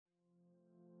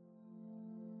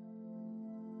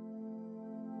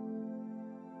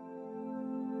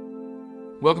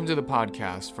Welcome to the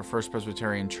podcast for First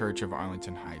Presbyterian Church of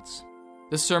Arlington Heights.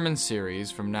 This sermon series,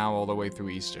 from now all the way through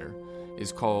Easter,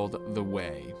 is called The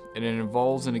Way, and it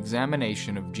involves an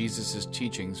examination of Jesus'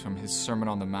 teachings from his Sermon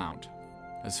on the Mount,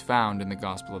 as found in the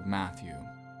Gospel of Matthew.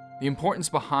 The importance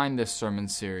behind this sermon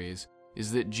series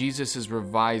is that Jesus is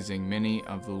revising many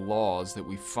of the laws that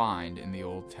we find in the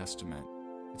Old Testament.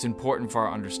 It's important for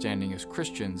our understanding as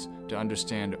Christians to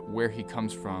understand where he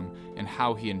comes from and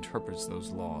how he interprets those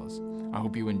laws. I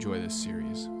hope you enjoy this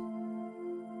series.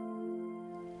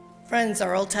 Friends,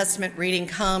 our Old Testament reading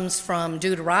comes from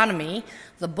Deuteronomy,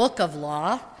 the book of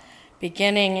law,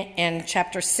 beginning in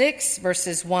chapter 6,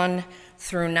 verses 1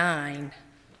 through 9.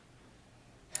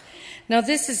 Now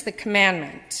this is the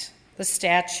commandment, the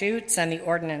statutes and the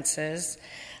ordinances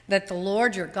that the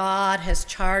Lord your God has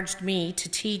charged me to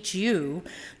teach you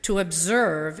to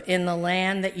observe in the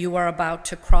land that you are about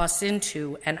to cross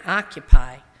into and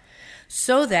occupy,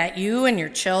 so that you and your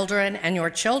children and your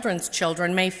children's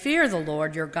children may fear the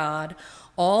Lord your God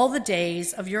all the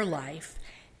days of your life,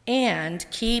 and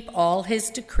keep all his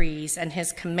decrees and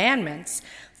his commandments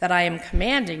that I am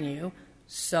commanding you,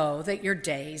 so that your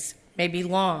days may be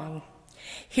long.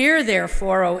 Hear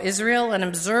therefore, O Israel, and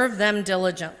observe them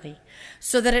diligently,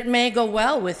 so that it may go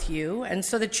well with you, and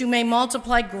so that you may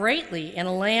multiply greatly in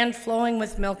a land flowing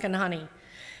with milk and honey,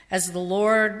 as the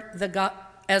Lord,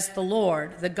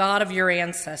 the God of your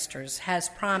ancestors, has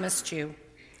promised you.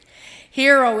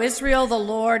 Hear, O Israel, the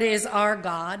Lord is our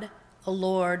God, the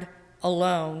Lord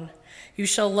alone. You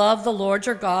shall love the Lord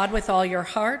your God with all your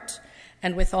heart,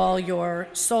 and with all your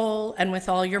soul, and with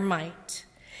all your might.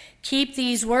 Keep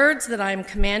these words that I am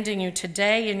commanding you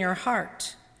today in your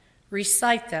heart.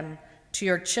 Recite them to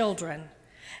your children,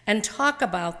 and talk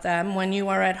about them when you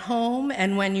are at home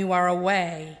and when you are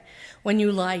away, when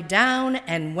you lie down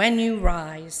and when you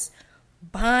rise.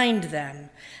 Bind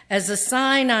them as a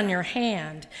sign on your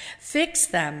hand. Fix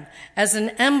them as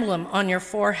an emblem on your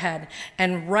forehead,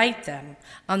 and write them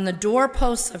on the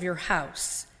doorposts of your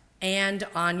house and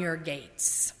on your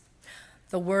gates.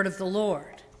 The word of the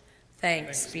Lord.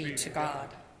 Thanks be to God.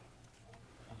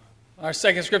 Our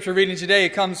second scripture reading today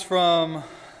comes from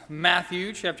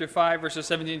Matthew chapter 5, verses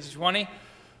 17 to 20.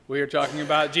 We are talking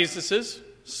about Jesus'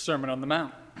 Sermon on the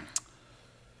Mount.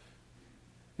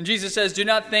 And Jesus says, "Do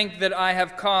not think that I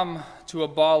have come to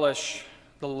abolish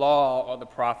the law or the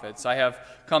prophets. I have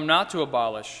come not to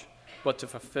abolish, but to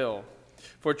fulfill.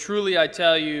 For truly I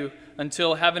tell you,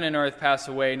 until heaven and earth pass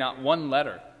away, not one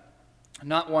letter,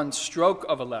 not one stroke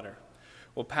of a letter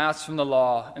will pass from the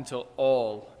law until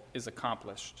all is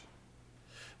accomplished.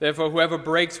 Therefore, whoever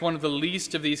breaks one of the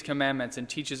least of these commandments and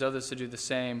teaches others to do the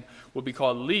same will be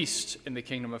called least in the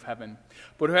kingdom of heaven.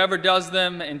 But whoever does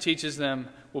them and teaches them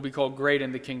will be called great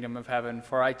in the kingdom of heaven.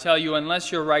 For I tell you,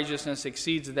 unless your righteousness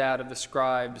exceeds that of the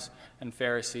scribes and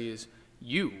Pharisees,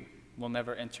 you will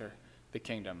never enter the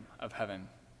kingdom of heaven."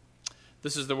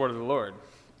 This is the word of the Lord.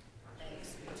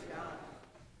 Thanks be to God.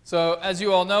 So, as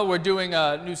you all know, we're doing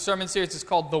a new sermon series. It's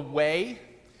called The Way.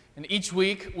 And each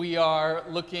week we are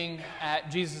looking at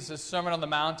Jesus' Sermon on the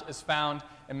Mount as found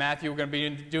in Matthew. We're going to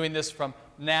be doing this from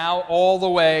now all the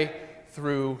way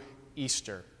through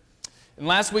Easter. And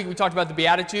last week we talked about the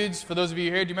Beatitudes. For those of you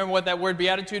here, do you remember what that word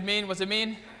Beatitude means? What's it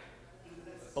mean?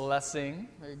 Blessing.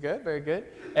 Very good, very good.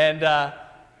 And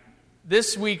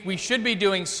this week we should be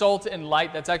doing Salt and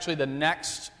Light. That's actually the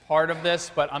next part of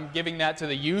this, but I'm giving that to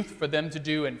the youth for them to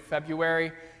do in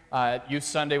February, Youth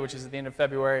Sunday, which is at the end of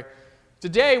February.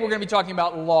 Today, we're going to be talking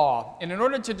about law. And in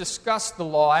order to discuss the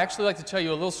law, I actually like to tell you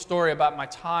a little story about my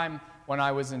time when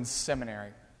I was in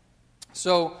seminary.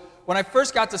 So, when I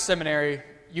first got to seminary,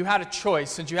 you had a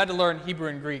choice. Since you had to learn Hebrew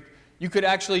and Greek, you could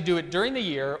actually do it during the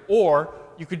year, or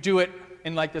you could do it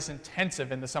in like this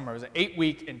intensive in the summer. It was an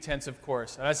 8-week intensive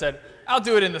course. And I said, I'll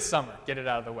do it in the summer, get it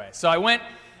out of the way. So I went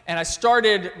and I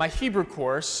started my Hebrew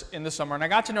course in the summer, and I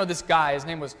got to know this guy. His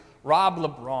name was Rob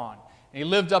LeBron, and he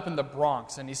lived up in the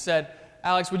Bronx. And he said,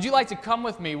 "Alex, would you like to come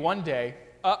with me one day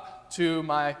up to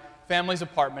my family's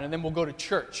apartment, and then we'll go to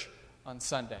church on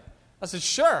Sunday?" I said,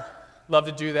 "Sure, love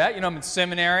to do that. You know, I'm in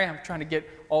seminary. I'm trying to get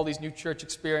all these new church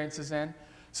experiences in."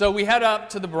 So we head up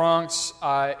to the Bronx,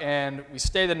 and we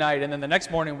stay the night, and then the next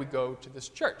morning we go to this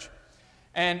church.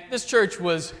 And this church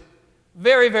was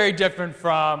very, very different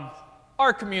from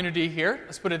our community here,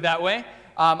 let's put it that way.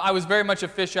 I was very much a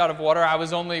fish out of water. I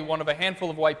was only one of a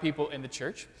handful of white people in the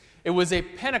church. It was a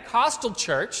Pentecostal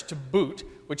church to boot,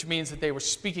 which means that they were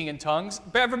speaking in tongues.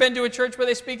 Ever been to a church where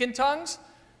they speak in tongues?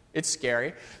 It's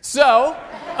scary. So,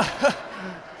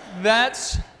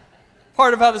 that's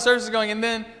part of how the service is going. And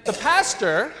then the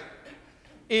pastor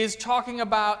is talking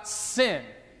about sin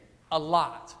a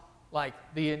lot. Like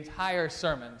the entire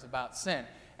sermon's about sin.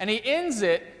 And he ends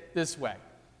it this way.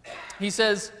 He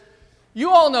says, you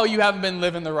all know you haven't been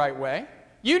living the right way.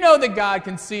 You know that God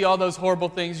can see all those horrible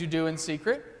things you do in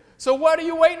secret. So what are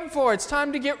you waiting for? It's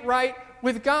time to get right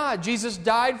with God. Jesus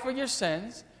died for your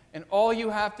sins, and all you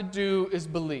have to do is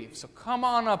believe. So come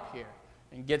on up here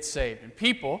and get saved. And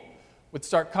people would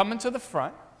start coming to the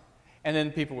front, and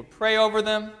then people would pray over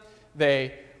them.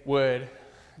 They would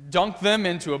dunk them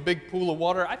into a big pool of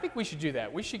water. I think we should do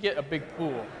that. We should get a big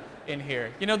pool in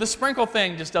here. You know, the sprinkle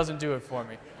thing just doesn't do it for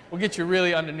me. We'll get you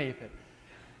really underneath it.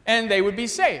 And they would be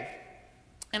saved.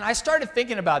 And I started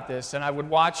thinking about this, and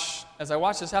as I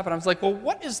watched this happen, I was like, well,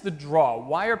 what is the draw?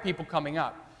 Why are people coming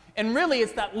up? And really,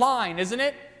 it's that line, isn't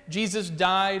it? Jesus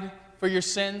died for your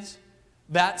sins.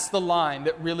 That's the line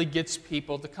that really gets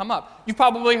people to come up. You've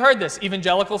probably heard this.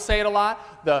 Evangelicals say it a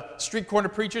lot. The street corner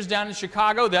preachers down in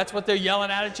Chicago, that's what they're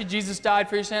yelling at you. Jesus died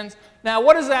for your sins. Now,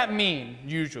 what does that mean,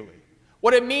 usually?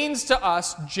 What it means to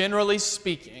us, generally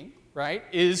speaking, right,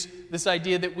 is this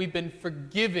idea that we've been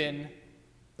forgiven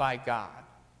by God.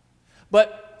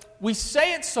 But we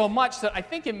say it so much that I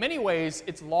think in many ways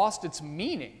it's lost its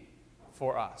meaning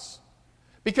for us.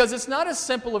 Because it's not as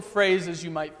simple a phrase as you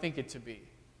might think it to be.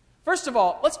 First of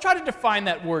all, let's try to define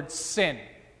that word sin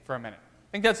for a minute.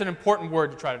 I think that's an important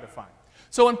word to try to define.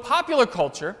 So in popular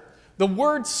culture, the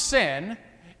word sin,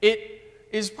 it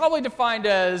is probably defined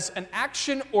as an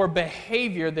action or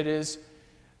behavior that is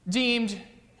deemed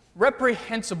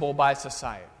reprehensible by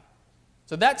society.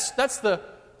 So that's the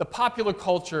popular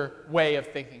culture way of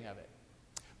thinking of it.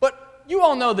 But you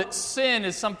all know that sin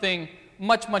is something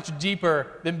much, much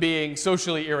deeper than being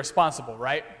socially irresponsible,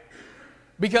 right?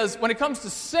 Because when it comes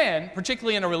to sin,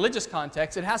 particularly in a religious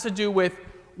context, it has to do with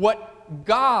what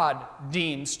God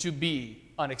deems to be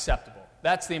unacceptable.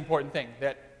 That's the important thing,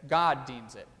 that God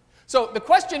deems it. So the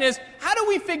question is, how do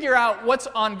we figure out what's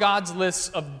on God's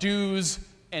list of do's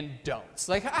and don'ts?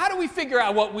 Like, how do we figure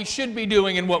out what we should be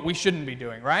doing and what we shouldn't be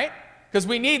doing, right? Because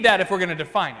we need that if we're going to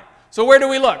define it. So where do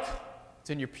we look? It's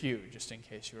in your pew, just in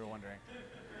case you were wondering.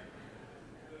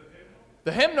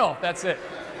 The hymnal, that's it.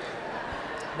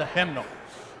 The hymnal.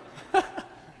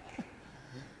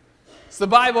 It's the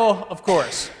Bible, of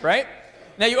course, right?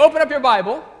 Now you open up your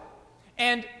Bible,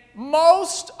 and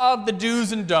most of the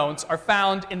do's and don'ts are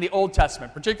found in the Old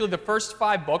Testament, particularly the first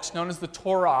 5 books known as the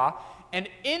Torah. And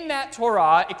in that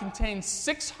Torah, it contains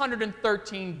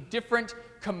 613 different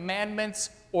commandments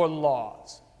or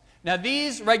laws. Now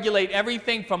these regulate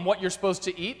everything from what you're supposed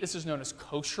to eat, this is known as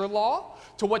kosher law,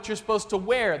 to what you're supposed to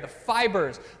wear, the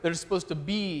fibers that are supposed to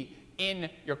be in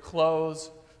your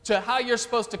clothes, to how you're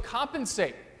supposed to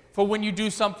compensate for when you do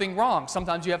something wrong.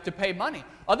 Sometimes you have to pay money.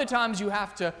 Other times you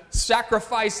have to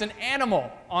sacrifice an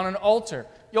animal on an altar.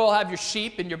 You all have your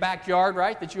sheep in your backyard,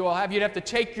 right, that you all have. You'd have to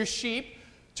take your sheep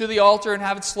to the altar and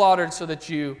have it slaughtered so that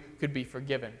you could be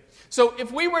forgiven. So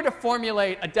if we were to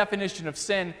formulate a definition of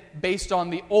sin based on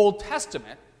the Old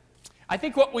Testament, I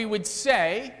think what we would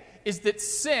say is that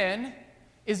sin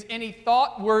is any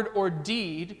thought, word, or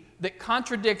deed that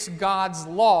contradicts God's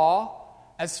law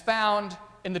as found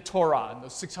in the Torah, in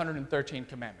those 613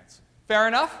 commandments. Fair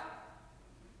enough?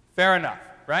 Fair enough,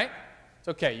 right? It's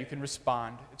okay, you can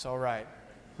respond. It's all right.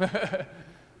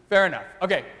 Fair enough.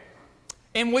 Okay.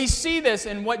 And we see this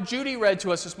in what Judy read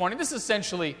to us this morning. This is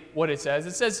essentially what it says.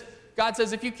 It says, God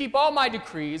says, if you keep all my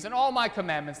decrees and all my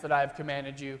commandments that I have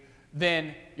commanded you,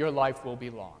 then your life will be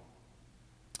long.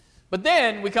 But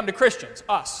then we come to Christians,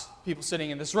 us, people sitting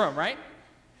in this room, right?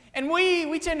 And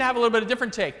we tend to have a little bit of a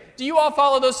different take. Do you all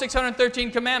follow those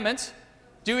 613 commandments?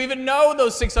 Do you even know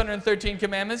those 613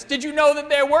 commandments? Did you know that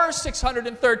there were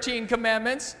 613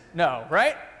 commandments? No,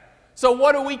 right? So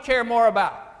what do we care more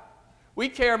about? We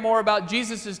care more about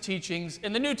Jesus' teachings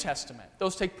in the New Testament.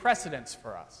 Those take precedence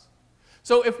for us.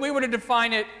 So if we were to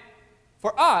define it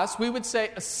for us, we would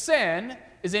say a sin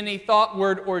is any thought,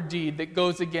 word, or deed that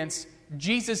goes against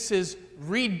Jesus'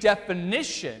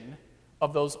 redefinition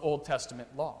of those Old Testament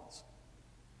laws.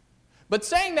 But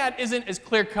saying that isn't as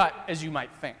clear-cut as you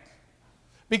might think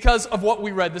because of what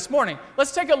we read this morning.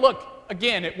 Let's take a look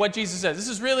again at what Jesus says. This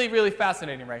is really, really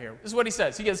fascinating right here. This is what he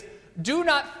says. He goes, "Do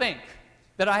not think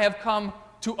that I have come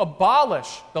to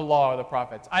abolish the law or the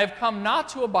prophets. I have come not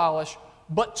to abolish,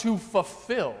 but to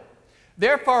fulfill.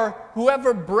 Therefore,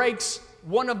 whoever breaks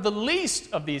one of the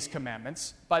least of these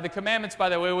commandments," by the commandments, by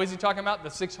the way, what is he talking about? The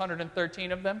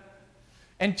 613 of them?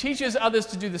 "And teaches others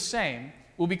to do the same,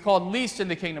 will be called least in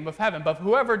the kingdom of heaven. But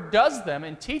whoever does them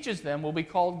and teaches them will be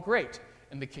called great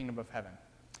in the kingdom of heaven."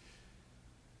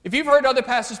 If you've heard other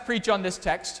pastors preach on this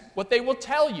text, what they will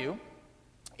tell you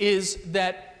is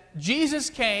that Jesus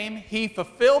came, he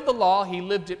fulfilled the law, he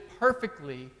lived it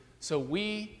perfectly, so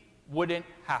we wouldn't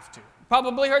have to.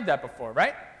 Probably heard that before,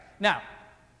 right? Now,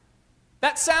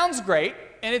 that sounds great,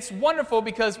 and it's wonderful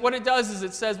because what it does is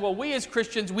it says, well, we as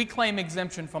Christians, we claim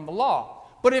exemption from the law.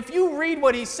 But if you read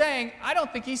what he's saying, I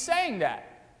don't think he's saying that.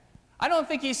 I don't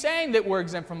think he's saying that we're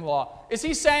exempt from the law. Is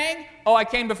he saying, oh, I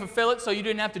came to fulfill it so you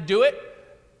didn't have to do it?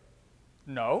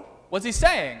 No. What's he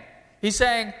saying? He's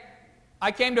saying,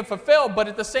 I came to fulfill, but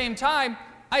at the same time,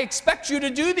 I expect you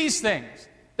to do these things.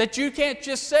 That you can't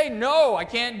just say, no, I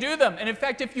can't do them. And in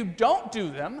fact, if you don't do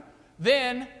them,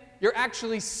 then you're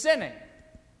actually sinning.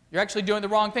 You're actually doing the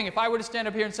wrong thing. If I were to stand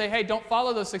up here and say, hey, don't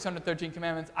follow those 613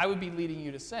 commandments, I would be leading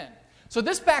you to sin. So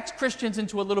this backs Christians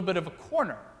into a little bit of a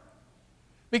corner.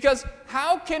 Because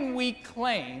how can we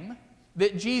claim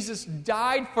that Jesus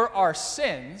died for our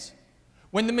sins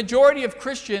when the majority of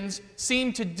Christians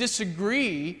seem to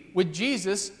disagree with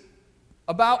Jesus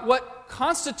about what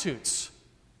constitutes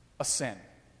a sin?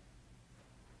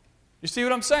 You see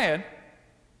what I'm saying?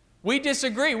 We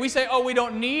disagree. We say, oh, we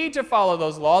don't need to follow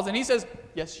those laws. And he says,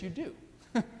 yes, you do.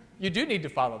 You do need to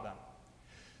follow them.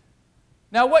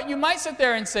 Now, what you might sit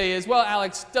there and say is, well,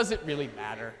 Alex, does it really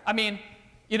matter? I mean,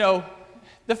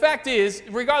 the fact is,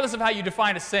 regardless of how you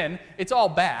define a sin, it's all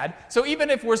bad. So even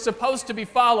if we're supposed to be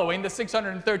following the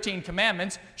 613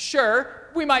 commandments, sure,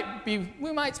 we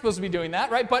might supposed to be doing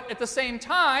that, right? But at the same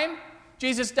time,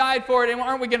 Jesus died for it, and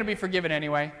aren't we going to be forgiven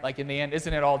anyway? Like in the end,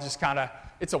 isn't it all just kind of,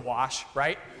 it's a wash,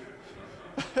 right?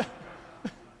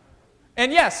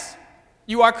 And yes,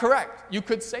 you are correct. You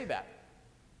could say that.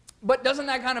 But doesn't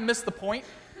that kind of miss the point?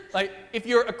 Like, if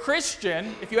you're a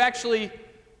Christian, if you actually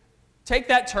take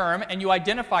that term and you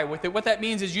identify with it, what that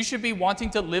means is you should be wanting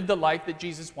to live the life that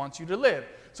Jesus wants you to live.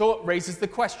 So it raises the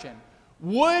question,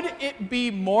 would it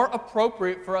be more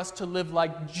appropriate for us to live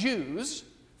like Jews,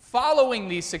 following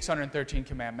these 613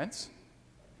 commandments?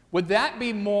 Would that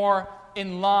be more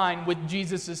in line with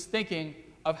Jesus' thinking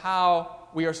of how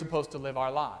we are supposed to live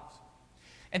our lives?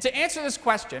 And to answer this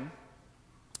question,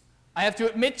 I have to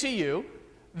admit to you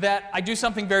that I do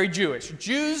something very Jewish.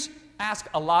 Jews ask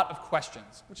a lot of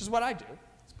questions, which is what I do.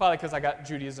 It's probably because I got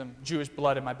Judaism, Jewish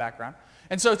blood in my background.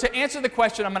 And so to answer the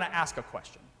question, I'm going to ask a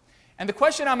question. And the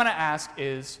question I'm going to ask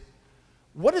is,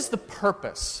 what is the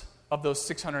purpose of those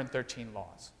 613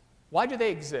 laws? Why do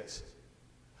they exist?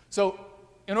 So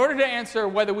in order to answer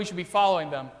whether we should be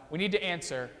following them, we need to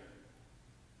answer,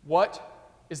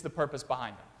 what is the purpose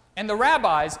behind them? And the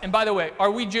rabbis, and by the way,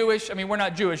 are we Jewish? I mean, we're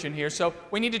not Jewish in here, so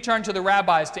we need to turn to the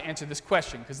rabbis to answer this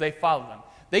question because they follow them.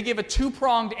 They give a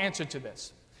two-pronged answer to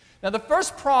this. Now, the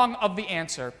first prong of the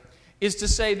answer is to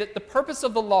say that the purpose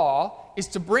of the law is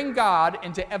to bring God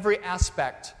into every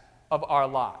aspect of our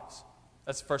lives.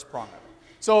 That's the first prong of it.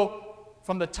 So,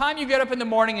 from the time you get up in the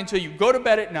morning until you go to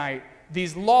bed at night,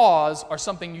 these laws are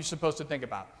something you're supposed to think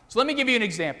about. So let me give you an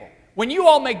example. When you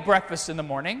all make breakfast in the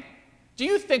morning, do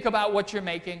you think about what you're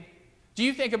making? Do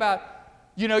you think about,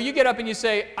 you get up and you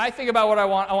say, I think about what I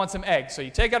want. I want some eggs. So you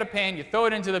take out a pan, you throw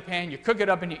it into the pan, you cook it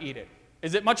up, and you eat it.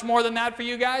 Is it much more than that for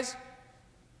you guys?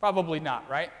 Probably not,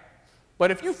 right?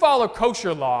 But if you follow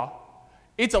kosher law,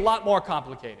 it's a lot more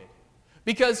complicated.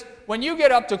 Because when you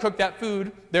get up to cook that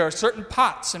food, there are certain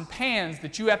pots and pans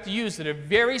that you have to use that are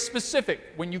very specific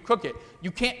when you cook it.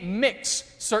 You can't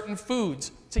mix certain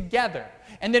foods together.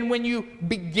 And then when you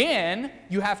begin,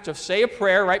 you have to say a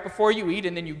prayer right before you eat,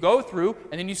 and then you go through,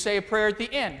 and then you say a prayer at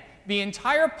the end. The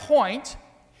entire point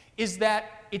is that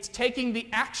it's taking the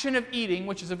action of eating,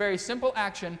 which is a very simple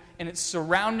action, and it's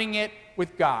surrounding it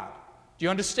with God. Do you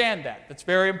understand that? That's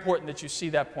very important that you see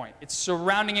that point. It's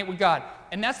surrounding it with God.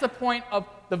 And that's the point of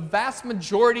the vast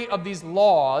majority of these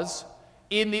laws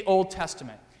in the Old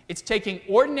Testament. It's taking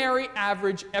ordinary,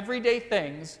 average, everyday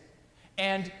things,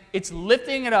 and it's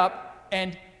lifting it up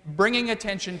and bringing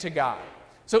attention to God.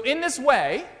 So in this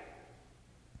way,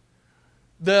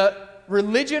 the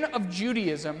religion of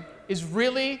Judaism is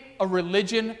really a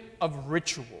religion of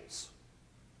rituals.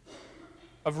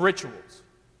 Of rituals.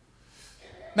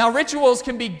 Now, rituals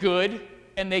can be good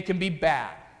and they can be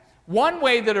bad. One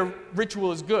way that a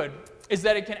ritual is good is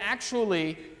that it can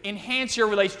actually enhance your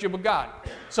relationship with God.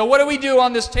 So what do we do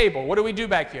on this table? What do we do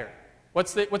back here?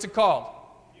 What's it called?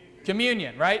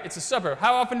 Communion, right? It's a supper.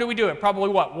 How often do we do it? Probably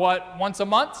once a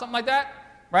month? Something like that,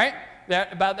 right?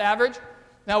 That about the average.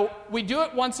 Now, we do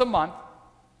it once a month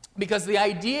because the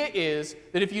idea is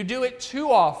that if you do it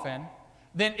too often,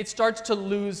 then it starts to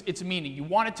lose its meaning. You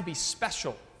want it to be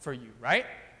special for you, right?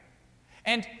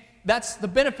 And that's the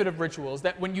benefit of rituals,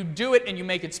 that when you do it and you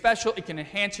make it special, it can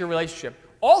enhance your relationship.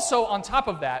 Also, on top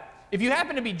of that, if you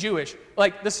happen to be Jewish,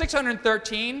 like the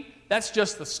 613, That's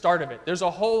just the start of it. There's a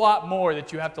whole lot more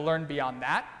that you have to learn beyond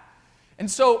that.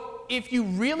 And so if you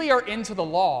really are into the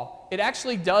law, it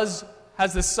actually has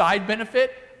the side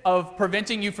benefit of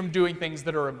preventing you from doing things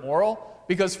that are immoral.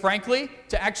 Because frankly,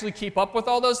 to actually keep up with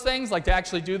all those things, like to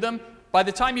actually do them, by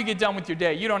the time you get done with your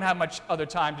day, you don't have much other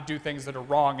time to do things that are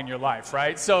wrong in your life,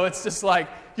 right? So it's just like,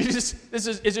 it's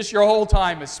just your whole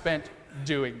time is spent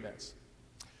doing this.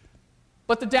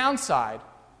 But the downside,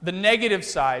 the negative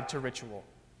side to ritual,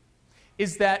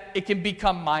 is that it can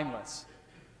become mindless.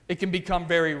 It can become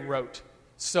very rote,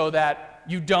 so that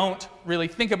you don't really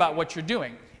think about what you're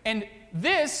doing. And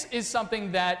this is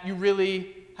something that you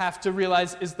really have to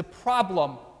realize is the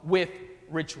problem with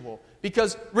ritual.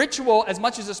 Because ritual, as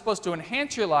much as it's supposed to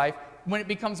enhance your life, when it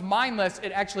becomes mindless,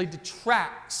 it actually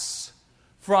detracts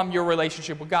from your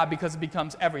relationship with God because it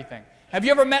becomes everything. Have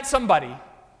you ever met somebody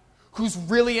who's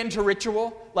really into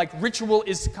ritual? Like ritual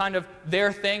is kind of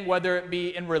their thing, whether it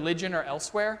be in religion or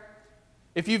elsewhere.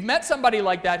 If you've met somebody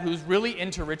like that who's really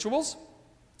into rituals,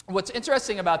 what's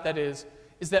interesting about that is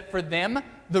that for them,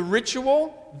 the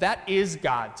ritual, that is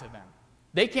God to them.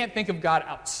 They can't think of God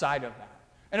outside of that.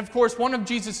 And of course, one of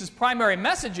Jesus' primary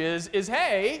messages is,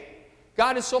 hey,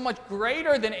 God is so much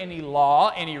greater than any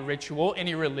law, any ritual,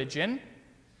 any religion.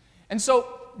 And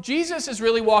so Jesus is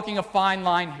really walking a fine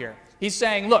line here. He's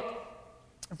saying, look,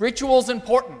 ritual's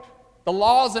important. The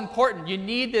law is important. You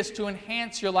need this to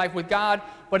enhance your life with God,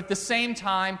 but at the same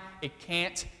time, it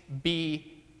can't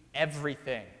be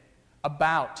everything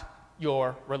about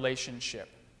your relationship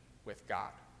with God.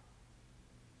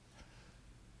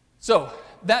 So,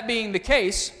 that being the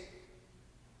case,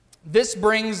 this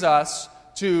brings us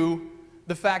to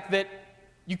the fact that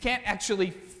you can't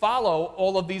actually follow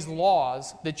all of these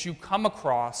laws that you come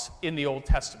across in the Old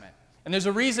Testament. And there's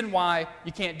a reason why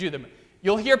you can't do them.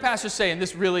 You'll hear pastors say, and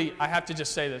this really, I have to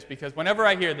just say this, because whenever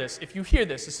I hear this, if you hear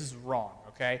this, this is wrong,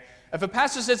 okay? If a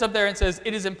pastor sits up there and says,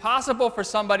 it is impossible for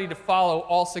somebody to follow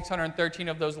all 613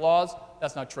 of those laws,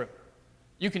 that's not true.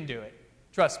 You can do it.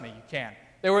 Trust me, you can.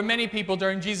 There were many people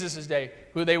during Jesus' day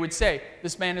who they would say,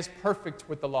 this man is perfect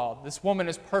with the law. This woman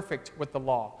is perfect with the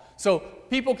law. So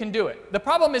people can do it. The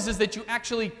problem is that you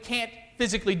actually can't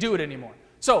physically do it anymore.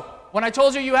 So when I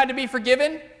told you had to be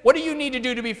forgiven, what do you need to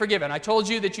do to be forgiven? I told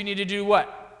you that you need to do what?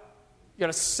 You got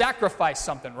to sacrifice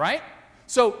something, right?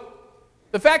 So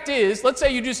the fact is, let's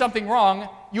say you do something wrong.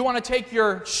 You want to take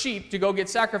your sheep to go get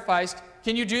sacrificed.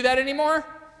 Can you do that anymore?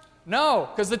 No,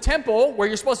 because the temple where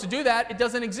you're supposed to do that, it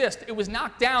doesn't exist. It was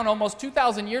knocked down almost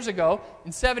 2,000 years ago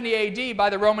in 70 AD by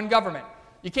the Roman government.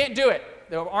 You can't do it.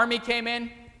 The army came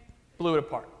in, blew it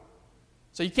apart.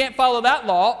 So you can't follow that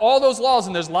law. All those laws,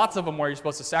 and there's lots of them where you're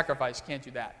supposed to sacrifice, you can't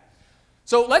do that.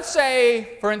 So let's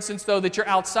say, for instance, though, that you're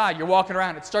outside, you're walking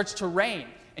around, it starts to rain,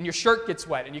 and your shirt gets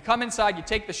wet, and you come inside, you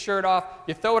take the shirt off,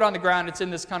 you throw it on the ground, it's in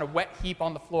this kind of wet heap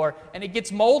on the floor, and it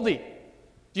gets moldy.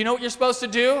 Do you know what you're supposed to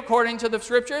do according to the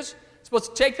scriptures? You're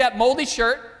supposed to take that moldy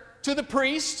shirt to the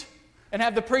priest and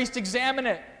have the priest examine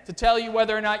it to tell you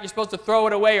whether or not you're supposed to throw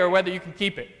it away or whether you can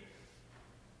keep it.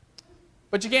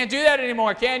 But you can't do that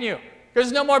anymore, can you? Because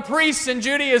there's no more priests in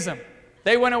Judaism.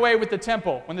 They went away with the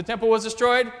temple. When the temple was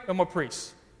destroyed, no more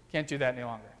priests. Can't do that any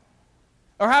longer.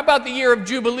 Or how about the year of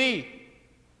Jubilee? Do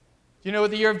you know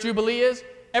what the year of Jubilee is?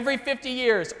 Every 50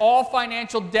 years, all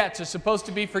financial debts are supposed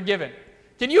to be forgiven.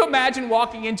 Can you imagine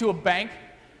walking into a bank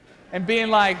and being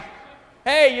like,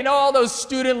 hey, you know all those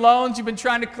student loans you've been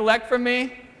trying to collect from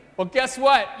me? Well, guess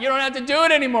what? You don't have to do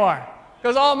it anymore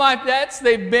because all my debts,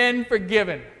 they've been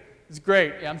forgiven. It's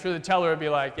great. Yeah, I'm sure the teller would be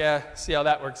like, yeah, see how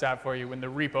that works out for you when the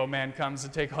repo man comes to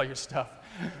take all your stuff.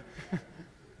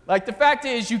 Like, the fact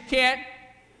is, you can't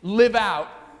live out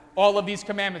all of these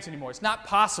commandments anymore. It's not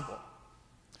possible.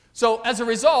 So, as a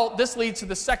result, this leads to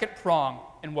the second prong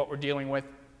in what we're dealing with.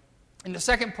 And the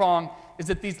second prong is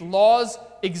that these laws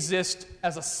exist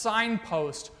as a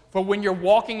signpost for when you're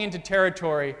walking into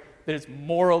territory that is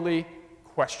morally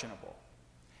questionable.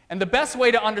 And the best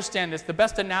way to understand this, the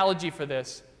best analogy for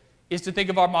this, is to think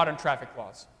of our modern traffic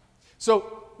laws.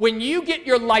 So when you get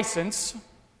your license,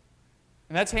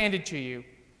 and that's handed to you,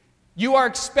 you are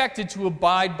expected to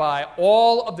abide by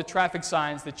all of the traffic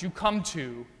signs that you come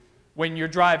to when you're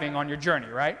driving on your journey,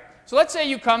 right? So let's say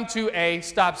you come to a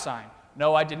stop sign.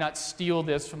 No, I did not steal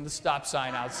this from the stop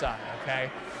sign outside, okay?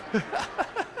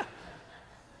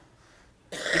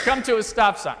 You come to a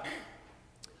stop sign.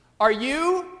 Are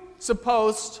you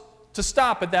supposed to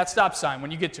stop at that stop sign when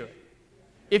you get to it?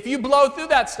 If you blow through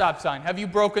that stop sign, have you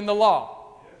broken the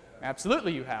law?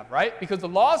 Absolutely you have, right? Because the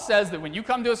law says that when you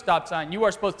come to a stop sign, you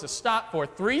are supposed to stop for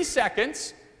 3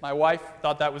 seconds. My wife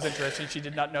thought that was interesting. She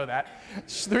did not know that.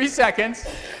 3 seconds.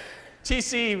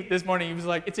 TC this morning, he was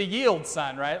like, it's a yield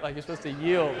sign, right? Like you're supposed to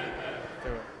yield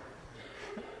to it.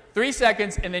 3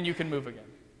 seconds, and then you can move again.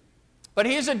 But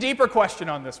here's a deeper question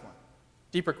on this one.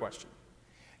 Deeper question.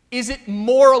 Is it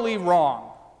morally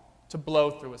wrong to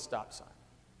blow through a stop sign?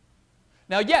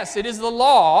 Now, yes, it is the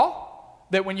law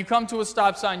that when you come to a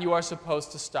stop sign, you are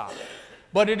supposed to stop.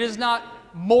 But it is not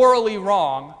morally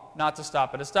wrong not to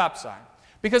stop at a stop sign.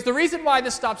 Because the reason why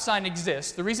the stop sign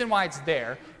exists, the reason why it's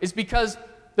there, is because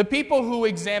the people who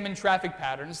examine traffic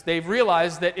patterns, they've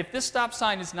realized that if this stop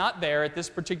sign is not there at this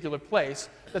particular place,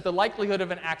 that the likelihood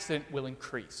of an accident will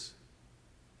increase.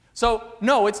 So,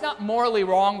 no, it's not morally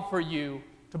wrong for you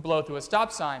to blow through a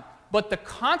stop sign, but the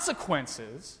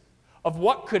consequences of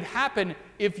what could happen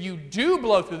if you do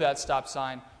blow through that stop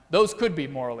sign, those could be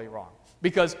morally wrong.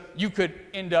 Because you could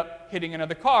end up hitting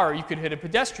another car, or you could hit a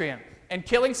pedestrian. And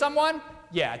killing someone?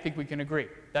 Yeah, I think we can agree.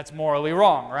 That's morally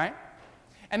wrong, right?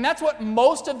 And that's what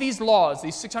most of these laws,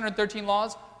 these 613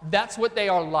 laws, that's what they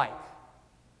are like.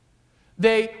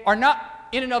 They are not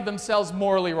in and of themselves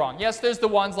morally wrong. Yes, there's the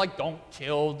ones like don't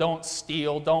kill, don't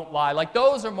steal, don't lie. Like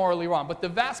those are morally wrong. But the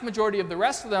vast majority of the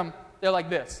rest of them, they're like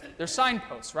this. They're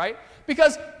signposts, right?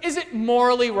 Because is it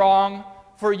morally wrong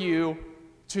for you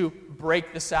to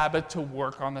break the Sabbath, to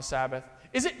work on the Sabbath?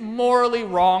 Is it morally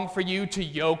wrong for you to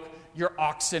yoke your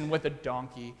oxen with a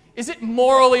donkey? Is it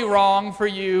morally wrong for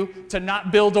you to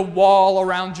not build a wall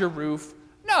around your roof?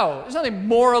 No, there's nothing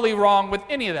morally wrong with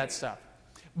any of that stuff.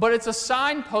 But it's a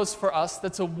signpost for us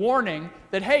that's a warning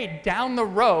that, hey, down the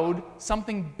road,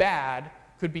 something bad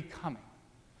could be coming.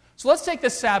 So let's take the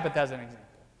Sabbath as an example.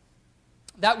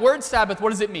 That word Sabbath, what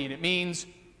does it mean? It means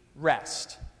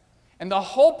rest. And the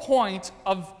whole point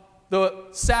of the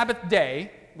Sabbath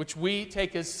day, which we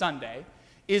take as Sunday,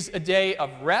 is a day of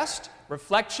rest,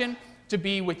 reflection, to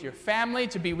be with your family,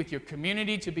 to be with your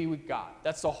community, to be with God.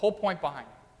 That's the whole point behind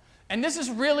it. And this is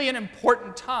really an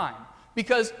important time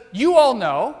because you all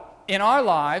know in our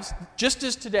lives, just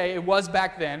as today it was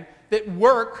back then, that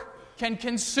work can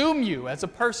consume you as a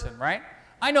person, right?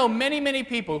 I know many, many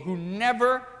people who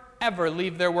never, ever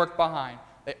leave their work behind.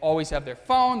 They always have their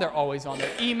phone, they're always on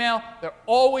their email, they're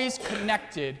always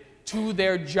connected to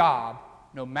their job,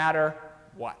 no matter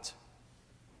what.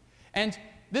 And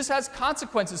this has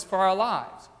consequences for our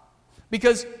lives.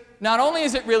 Because not only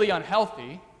is it really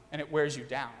unhealthy, and it wears you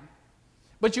down,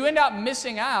 but you end up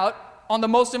missing out on the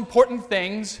most important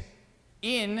things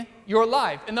in your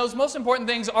life. And those most important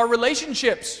things are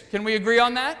relationships. Can we agree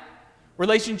on that?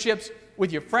 Relationships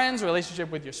with your friends, relationship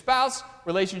with your spouse,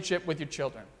 relationship with your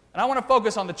children. And I want to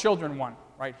focus on the children one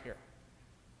right here.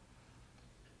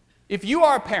 If you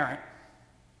are a parent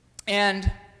and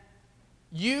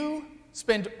you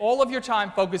spend all of your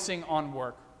time focusing on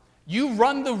work, you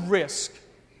run the risk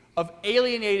of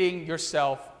alienating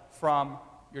yourself from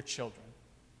your children.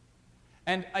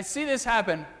 And I see this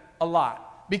happen a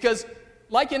lot because,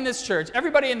 like in this church,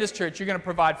 everybody in this church, you're going to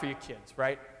provide for your kids,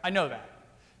 right? I know that.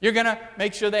 You're going to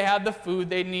make sure they have the food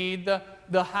they need,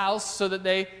 the house so that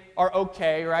they are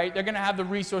okay, right? They're going to have the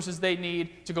resources they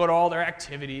need to go to all their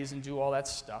activities and do all that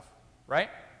stuff, right?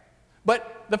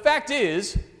 But the fact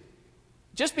is,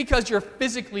 just because you're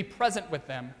physically present with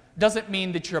them doesn't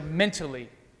mean that you're mentally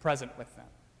present with them.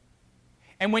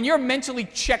 And when you're mentally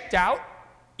checked out,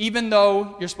 even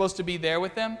though you're supposed to be there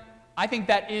with them, I think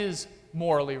that is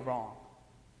morally wrong.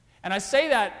 And I say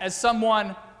that as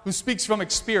someone who speaks from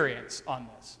experience on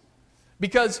this.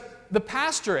 Because the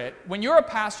pastorate, when you're a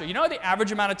pastor, you know the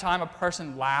average amount of time a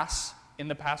person lasts in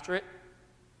the pastorate?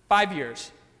 5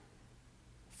 years.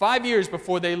 5 years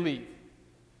before they leave.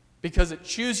 Because it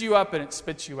chews you up and it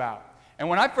spits you out. And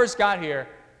when I first got here,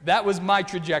 that was my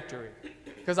trajectory.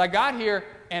 Because I got here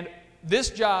and this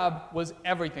job was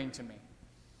everything to me.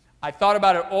 I thought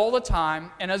about it all the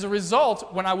time, and as a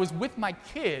result, when I was with my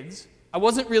kids, I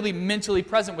wasn't really mentally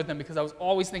present with them because I was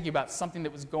always thinking about something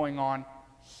that was going on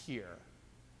here.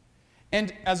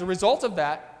 And as a result of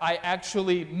that, I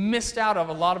actually missed out on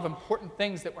a lot of important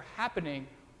things that were happening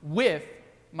with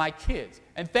my kids.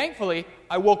 And thankfully,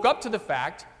 I woke up to the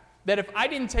fact that if I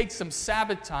didn't take some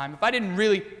Sabbath time, if I didn't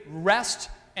really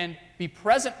rest and be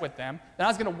present with them, then I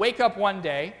was going to wake up one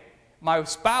day, my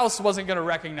spouse wasn't going to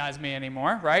recognize me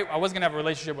anymore, right? I wasn't going to have a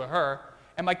relationship with her,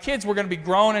 and my kids were going to be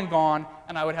grown and gone,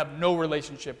 and I would have no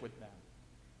relationship with them.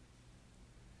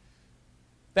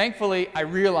 Thankfully, I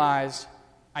realized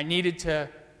I needed to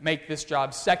make this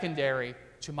job secondary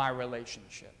to my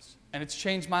relationships, and it's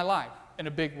changed my life in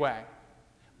a big way.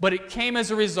 But it came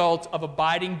as a result of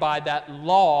abiding by that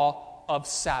law of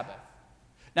Sabbath.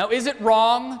 Now, is it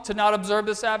wrong to not observe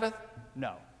the Sabbath?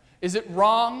 No. Is it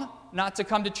wrong not to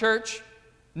come to church?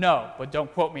 No, but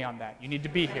don't quote me on that. You need to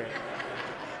be here.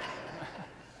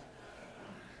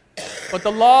 But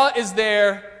the law is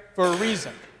there for a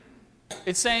reason.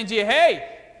 It's saying to you, hey,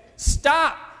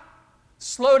 stop,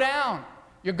 slow down.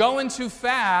 You're going too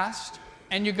fast,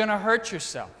 and you're going to hurt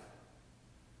yourself.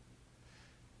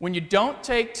 When you don't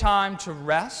take time to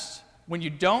rest, when you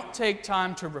don't take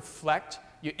time to reflect,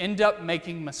 you end up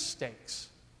making mistakes.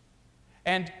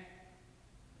 And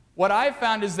what I've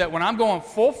found is that when I'm going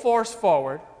full force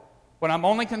forward, when I'm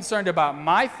only concerned about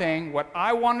my thing, what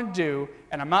I want to do,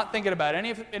 and I'm not thinking about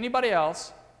anybody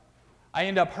else, I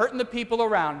end up hurting the people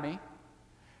around me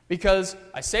because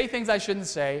I say things I shouldn't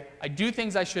say, I do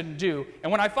things I shouldn't do,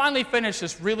 and when I finally finish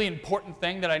this really important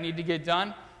thing that I need to get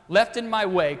done, left in my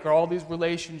wake are all these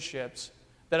relationships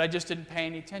that I just didn't pay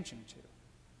any attention to.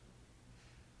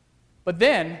 But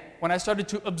then, when I started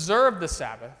to observe the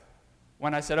Sabbath,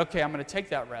 when I said, okay, I'm going to take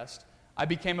that rest, I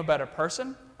became a better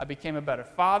person, I became a better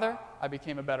father, I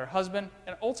became a better husband,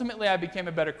 and ultimately I became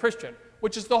a better Christian,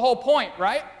 which is the whole point,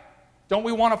 right? Don't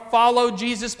we want to follow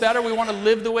Jesus better? We want to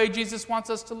live the way Jesus wants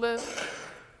us to live?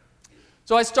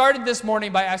 So I started this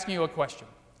morning by asking you a question.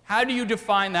 How do you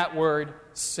define that word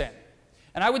sin?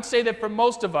 And I would say that for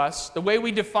most of us, the way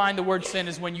we define the word sin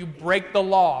is when you break the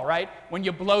law, right? When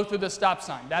you blow through the stop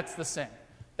sign. That's the sin.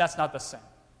 That's not the sin.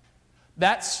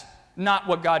 That's not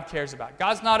what God cares about.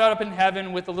 God's not up in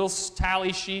heaven with a little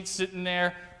tally sheet sitting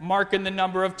there marking the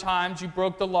number of times you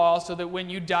broke the law so that when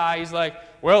you die, he's like,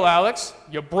 well, Alex,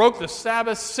 you broke the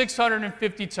Sabbath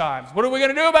 650 times. What are we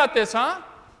going to do about this, huh?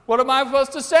 What am I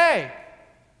supposed to say?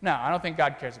 No, I don't think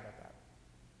God cares about that.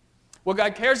 What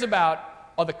God cares about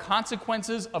are the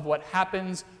consequences of what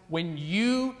happens when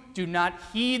you do not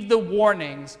heed the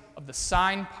warnings of the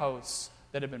signposts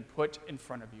that have been put in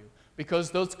front of you.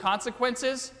 Because those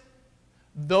consequences,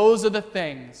 those are the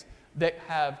things that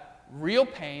have real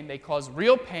pain. They cause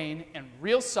real pain and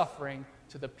real suffering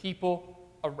to the people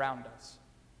around us.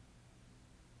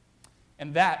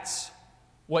 And that's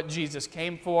what Jesus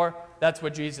came for. That's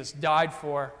what Jesus died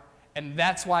for. And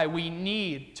that's why we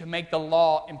need to make the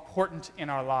law important in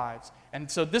our lives. And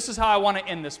so this is how I want to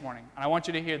end this morning. And I want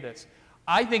you to hear this.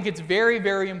 I think it's very,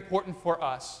 very important for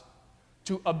us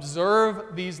to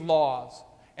observe these laws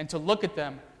and to look at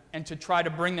them and to try to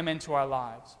bring them into our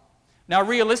lives. Now,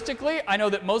 realistically, I know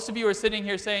that most of you are sitting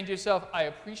here saying to yourself, I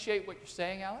appreciate what you're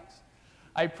saying, Alex.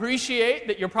 I appreciate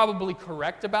that you're probably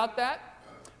correct about that.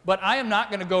 But I am not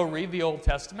going to go read the Old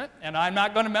Testament, and I'm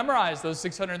not going to memorize those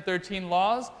 613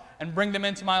 laws and bring them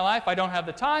into my life. I don't have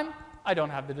the time. I don't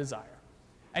have the desire.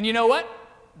 And you know what?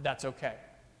 That's okay.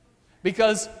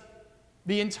 Because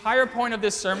the entire point of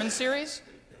this sermon series,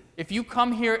 if you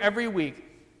come here every week,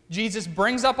 Jesus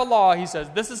brings up a law. He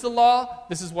says, this is the law.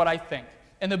 This is what I think.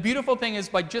 And the beautiful thing is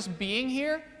by just being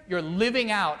here, you're living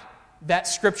out that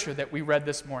scripture that we read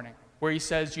this morning, where he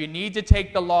says you need to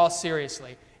take the law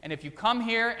seriously. And if you come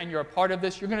here and you're a part of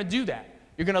this, you're going to do that.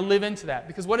 You're going to live into that.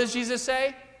 Because what does Jesus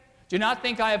say? Do not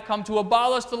think I have come to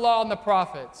abolish the law and the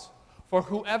prophets. For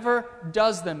whoever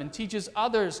does them and teaches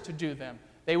others to do them,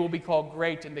 they will be called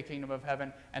great in the kingdom of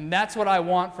heaven. And that's what I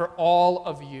want for all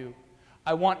of you.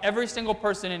 I want every single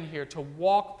person in here to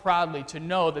walk proudly, to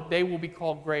know that they will be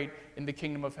called great in the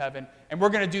kingdom of heaven. And we're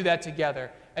going to do that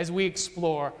together as we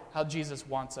explore how Jesus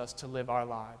wants us to live our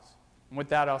lives. And with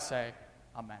that, I'll say,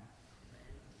 amen.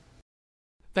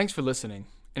 Thanks for listening.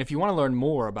 And if you want to learn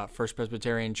more about First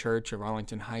Presbyterian Church of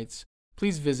Arlington Heights,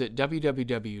 please visit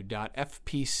www.fpcah.org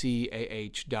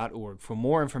for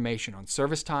more information on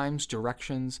service times,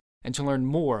 directions, and to learn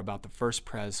more about the First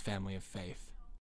Pres family of faith.